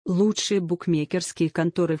Лучшие букмекерские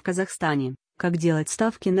конторы в Казахстане. Как делать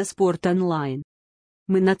ставки на спорт онлайн.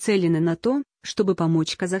 Мы нацелены на то, чтобы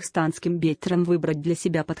помочь казахстанским беттерам выбрать для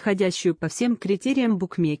себя подходящую по всем критериям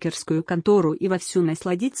букмекерскую контору и вовсю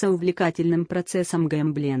насладиться увлекательным процессом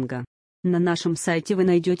гэмблинга. На нашем сайте вы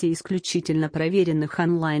найдете исключительно проверенных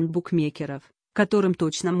онлайн-букмекеров, которым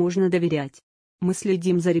точно можно доверять. Мы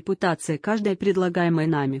следим за репутацией каждой предлагаемой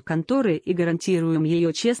нами конторы и гарантируем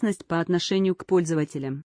ее честность по отношению к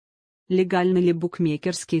пользователям. Легальны ли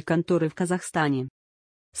букмекерские конторы в Казахстане?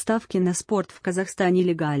 Ставки на спорт в Казахстане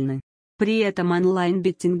легальны. При этом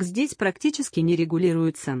онлайн-беттинг здесь практически не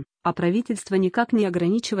регулируется, а правительство никак не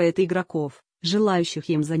ограничивает игроков, желающих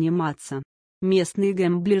им заниматься. Местные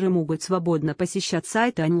гэмблеры могут свободно посещать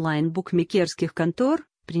сайты онлайн-букмекерских контор,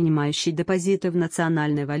 принимающие депозиты в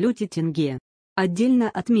национальной валюте тенге. Отдельно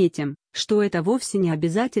отметим, что это вовсе не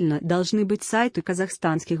обязательно должны быть сайты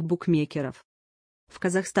казахстанских букмекеров. В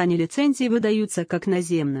Казахстане лицензии выдаются как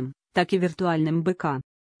наземным, так и виртуальным БК.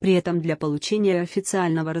 При этом для получения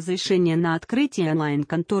официального разрешения на открытие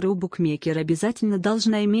онлайн-конторы у букмекера обязательно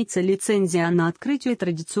должна иметься лицензия на открытие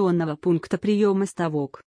традиционного пункта приема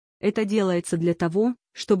ставок. Это делается для того,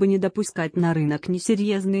 чтобы не допускать на рынок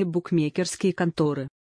несерьезные букмекерские конторы.